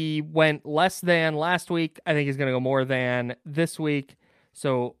he went less than last week. I think he's going to go more than this week.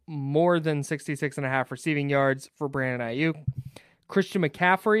 So more than 66.5 receiving yards for Brandon Ayuk. Christian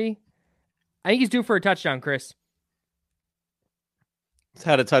McCaffrey, I think he's due for a touchdown, Chris. He's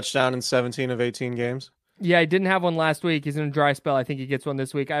had a touchdown in 17 of 18 games. Yeah, he didn't have one last week. He's in a dry spell. I think he gets one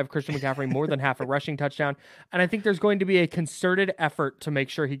this week. I have Christian McCaffrey more than half a rushing touchdown, and I think there's going to be a concerted effort to make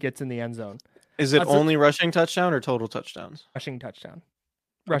sure he gets in the end zone. Is it only rushing touchdown or total touchdowns? Rushing touchdown.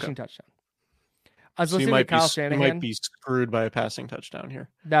 Rushing touchdown. I was So listening to Kyle Shanahan. You might be screwed by a passing touchdown here.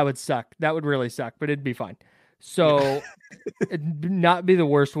 That would suck. That would really suck, but it'd be fine. So it'd not be the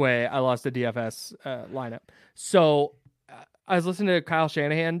worst way I lost a DFS lineup. So I was listening to Kyle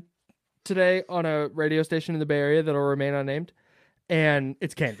Shanahan today on a radio station in the Bay Area that'll remain unnamed, and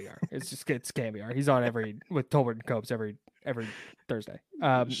it's CanVR. It's CanVR. He's on with Tolbert and Copes every Thursday.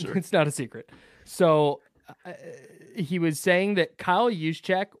 Sure. It's not a secret. So he was saying that Kyle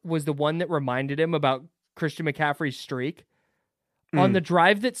Juszczyk was the one that reminded him about Christian McCaffrey's streak on the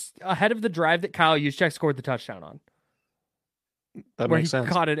drive that's ahead of the drive that Kyle Juszczyk scored the touchdown on. That where makes sense.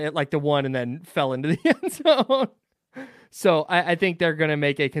 Caught it at like the 1 and then fell into the end zone. So I think they're going to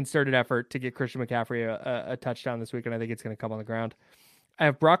make a concerted effort to get Christian McCaffrey a touchdown this week, and I think it's going to come on the ground. I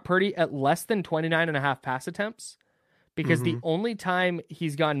have Brock Purdy at less than 29.5 pass attempts because the only time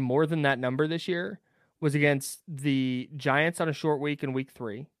he's gotten more than that number this year was against the Giants on a short week in week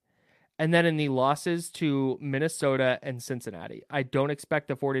 3. And then in the losses to Minnesota and Cincinnati. I don't expect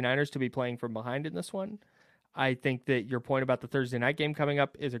the 49ers to be playing from behind in this one. I think that your point about the Thursday night game coming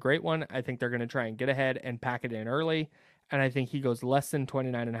up is a great one. I think they're going to try and get ahead and pack it in early. And I think he goes less than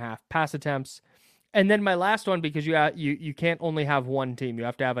 29.5 pass attempts. And then my last one, because you can't only have one team. You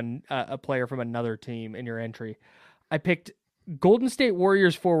have to have a player from another team in your entry. I picked Golden State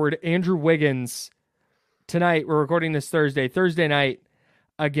Warriors forward Andrew Wiggins tonight. We're recording this Thursday night,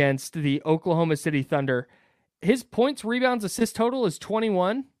 against the Oklahoma City Thunder. His points, rebounds, assist total is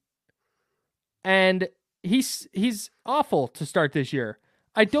 21. And he's awful to start this year.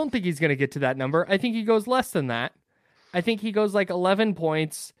 I don't think he's going to get to that number. I think he goes less than that. I think he goes like 11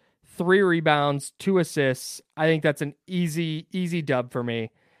 points, 3 rebounds, 2 assists. I think that's an easy dub for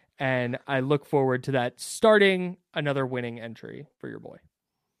me. And I look forward to that starting another winning entry for your boy.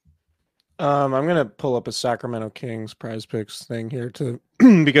 I'm going to pull up a Sacramento Kings Prize Picks thing here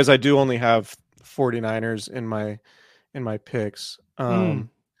because I do only have 49ers in my picks.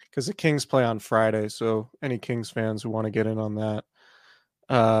 Because the Kings play on Friday, so any Kings fans who want to get in on that,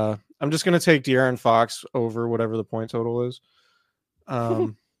 I'm just going to take De'Aaron Fox over whatever the point total is,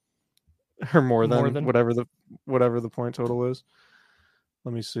 or more than whatever the point total is.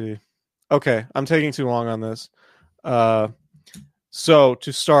 Let me see. Okay, I'm taking too long on this. So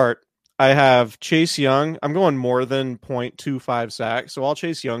to start, I have Chase Young. I'm going more than 0.25 sacks. So all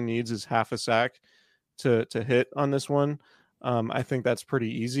Chase Young needs is half a sack to hit on this one. I think that's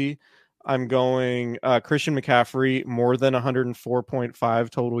pretty easy. I'm going Christian McCaffrey more than 104.5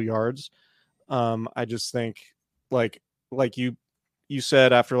 total yards. I just think like you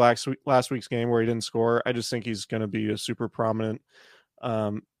said after last week's game where he didn't score, I just think he's going to be a super prominent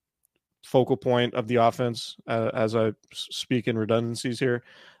focal point of the offense as I speak in redundancies here.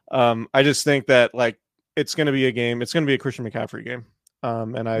 I just think that like it's going to be a game. It's going to be a Christian McCaffrey game.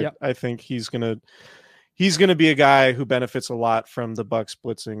 And I think he's going to be a guy who benefits a lot from the Bucs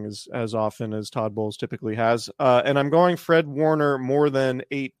blitzing as often as Todd Bowles typically has. And I'm going Fred Warner more than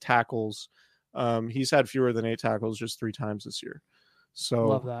 8 tackles. He's had fewer than 8 tackles just 3 times this year. So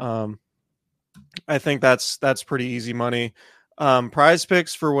love that. I think that's pretty easy money. Prize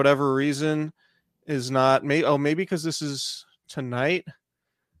Picks for whatever reason is not maybe because this is tonight.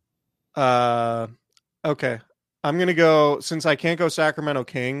 Okay. I'm going to go, since I can't go Sacramento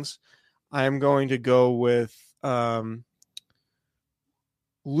Kings, I'm going to go with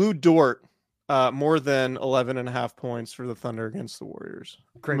Lou Dort, more than 11.5 points for the Thunder against the Warriors.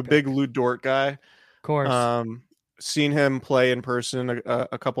 Great I'm a pick. big Lou Dort guy. Of course. Seen him play in person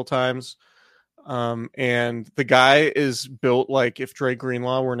a couple times. And the guy is built like if Drake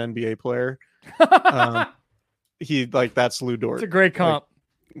Greenlaw were an NBA player. That's Lou Dort. It's a great comp.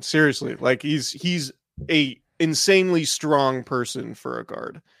 Like, seriously, like he's a insanely strong person for a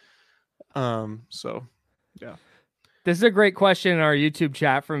guard. So yeah. This is a great question in our YouTube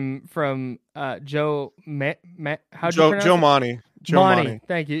chat from Joe how'd you pronounce Joe it? Monty. Monty.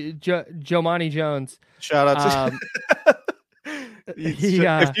 Thank you. Joe Monty Jones. Shout out to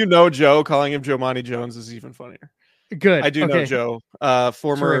if you know Joe, calling him Joe Monty Jones is even funnier. Good. I do know Joe.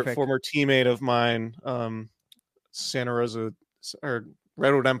 Former teammate of mine, Santa Rosa or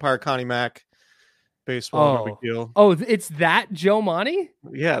Redwood Empire, Connie Mack. Baseball, no big deal. Oh, it's that Joe Monty?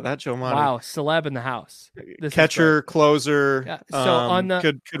 Yeah, that Joe Monty. Wow, celeb in the house. Catcher, closer. Yeah, so on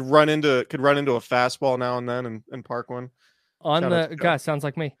the could run into a fastball now and then and park one. On the gosh, sounds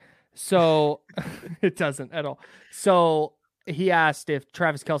like me. So it doesn't at all. So he asked if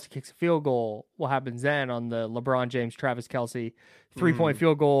Travis Kelce kicks a field goal, what happens then on the LeBron James Travis Kelce 3-point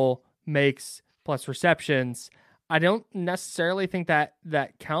field goal makes plus receptions. I don't necessarily think that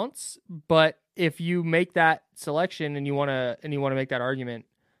counts, but if you make that selection and you want to make that argument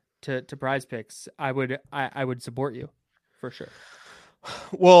to Prize Picks, I would support you for sure.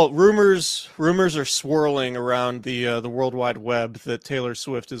 Well, rumors are swirling around the World Wide Web that Taylor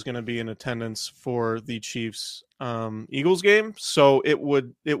Swift is going to be in attendance for the Chiefs Eagles game. So it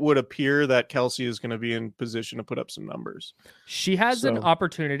would appear that Kelce is going to be in position to put up some numbers. She has an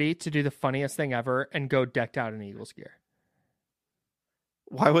opportunity to do the funniest thing ever and go decked out in Eagles gear.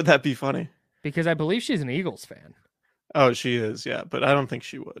 Why would that be funny? Because I believe she's an Eagles fan. Oh, she is, yeah, but I don't think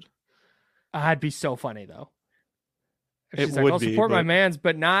she would. I'd be so funny though. It would I'll support my mans,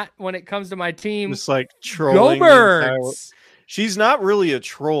 but not when it comes to my team. Just like trolling. Go Birds! She's not really a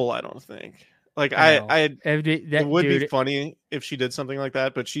troll, I don't think. Like it would be funny if she did something like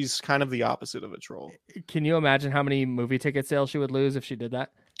that, but she's kind of the opposite of a troll. Can you imagine how many movie ticket sales she would lose if she did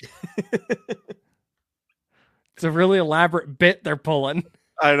that? It's a really elaborate bit they're pulling.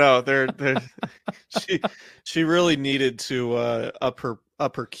 I know they're she really needed to up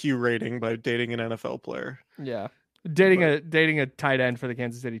her Q rating by dating an NFL player. Yeah. Dating a tight end for the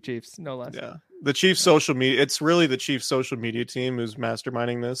Kansas City Chiefs, no less. Yeah. The Chiefs social media, it's really the Chiefs social media team who's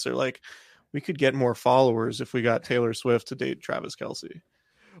masterminding this. They're like, we could get more followers if we got Taylor Swift to date Travis Kelce.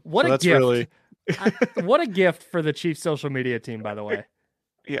 What a gift. What a gift for the Chiefs social media team, by the way.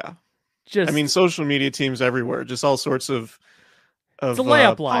 Yeah. Social media teams everywhere, just all sorts of it's a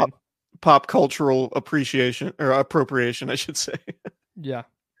layup line. Pop cultural appreciation or appropriation, I should say. Yeah.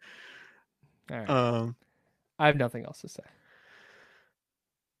 All right. I have nothing else to say.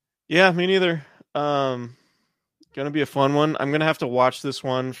 Yeah, me neither. Gonna be a fun one. I'm gonna have to watch this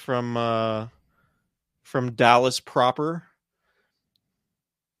one from Dallas proper.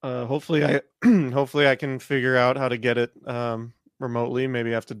 Hopefully I can figure out how to get it remotely.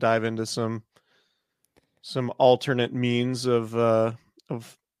 Maybe I have to dive into some alternate means of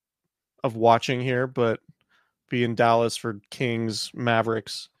watching here, but be in Dallas for Kings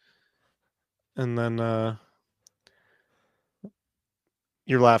Mavericks, and then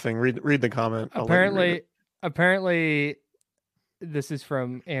you're laughing. Read the comment. Apparently, this is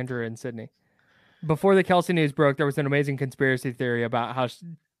from Andrew in Sydney. Before the Kelce news broke, there was an amazing conspiracy theory about how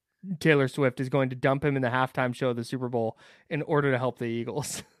Taylor Swift is going to dump him in the halftime show of the Super Bowl in order to help the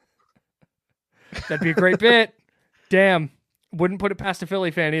Eagles. That'd be a great bit. Damn. Wouldn't put it past a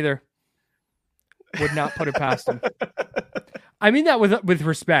Philly fan either. Would not put it past him. I mean that with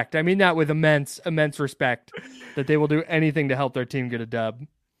respect. I mean that with immense respect that they will do anything to help their team get a dub.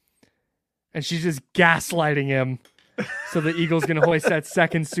 And she's just gaslighting him so the Eagles can hoist that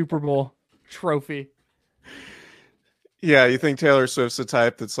second Super Bowl trophy. Yeah, you think Taylor Swift's the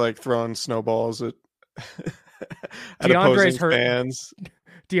type that's like throwing snowballs at opposing fans?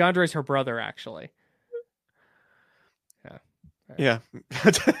 DeAndre's her brother, actually. Yeah.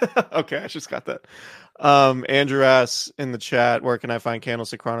 Okay, I just got that. Andrew asks in the chat, where can I find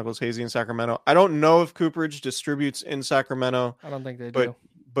Candlestick Chronicles Hazy in Sacramento? I don't know if Cooperage distributes in Sacramento. I don't think they do.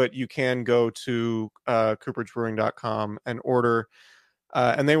 But you can go to cooperagebrewing.com and order,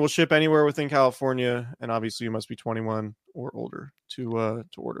 and they will ship anywhere within California. And obviously, you must be 21 or older to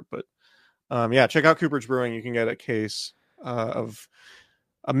order. But yeah, check out Cooperage Brewing. You can get a case of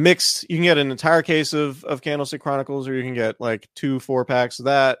a mixed. You can get an entire case of Candlestick Chronicles, or you can get like 2 4-packs of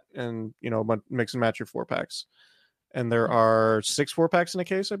that, and mix and match your 4-packs. And there are 6 4-packs in a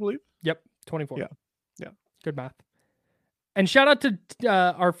case, I believe. Yep, 24. Yeah. Good math. And shout out to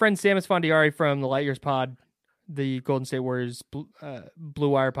our friend Samus Fondiari from the Light Years Pod, the Golden State Warriors Blue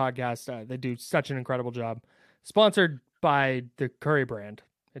Wire podcast. They do such an incredible job. Sponsored by the Curry brand,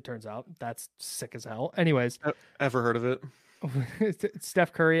 it turns out. That's sick as hell. Anyways. Ever heard of it?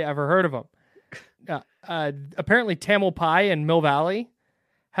 Steph Curry, ever heard of him? Apparently Tamil Pie in Mill Valley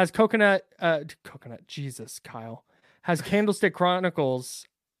has Kyle, has Candlestick Chronicles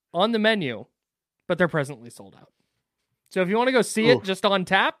on the menu, but they're presently sold out. So if you want to go see it just on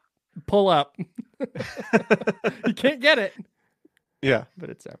tap, pull up. You can't get it. Yeah. But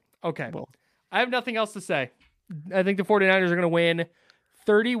it's there. Okay. Well, I have nothing else to say. I think the 49ers are going to win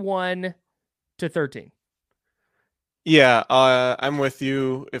 31-13. Yeah, I'm with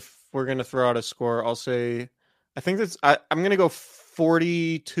you. If we're going to throw out a score, I'll say, I'm going to go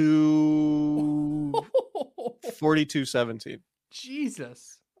 42-17.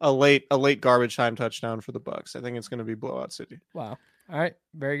 Jesus. A late garbage time touchdown for the Bucs. I think it's going to be blowout city. Wow. All right.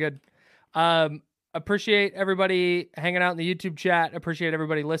 Very good. Appreciate everybody hanging out in the YouTube chat. Appreciate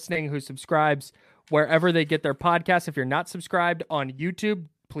everybody listening who subscribes wherever they get their podcasts. If you're not subscribed on YouTube,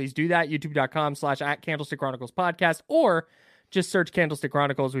 please do that. YouTube.com/@Candlestick Chronicles podcast, or just search Candlestick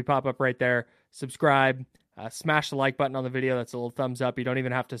Chronicles. We pop up right there. Subscribe. Smash the like button on the video. That's a little thumbs up. You don't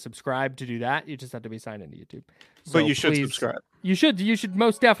even have to subscribe to do that. You just have to be signed into YouTube. So but you should subscribe. You should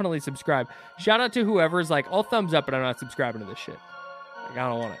most definitely subscribe. Shout out to whoever's like, I'll thumbs up, but I'm not subscribing to this shit. Like, I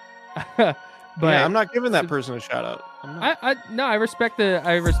don't want it. But yeah, I'm not giving that person a shout out. I respect the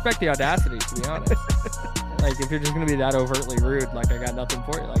audacity, to be honest. Like, if you're just gonna be that overtly rude, like, I got nothing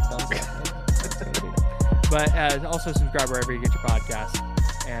for you. Like, thumbs up. But also subscribe wherever you get your podcast.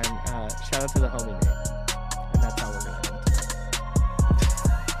 And shout out to the homie Nate. And that's how we're gonna end today.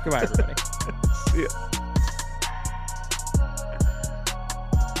 Goodbye, everybody. See ya.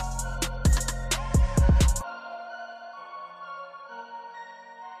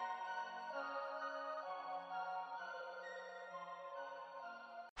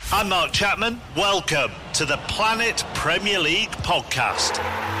 I'm Mark Chapman. Welcome to the Planet Premier League podcast.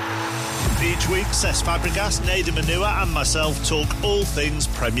 Each week, Cesc Fabregas, Nader Manua and myself talk all things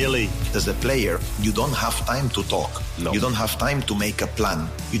Premier League. As a player, you don't have time to talk. No. You don't have time to make a plan.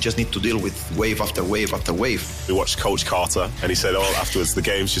 You just need to deal with wave after wave after wave. We watched Coach Carter and he said, afterwards, the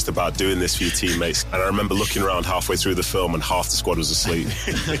game's just about doing this for your teammates. And I remember looking around halfway through the film and half the squad was asleep.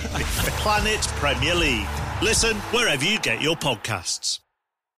 Planet Premier League. Listen wherever you get your podcasts.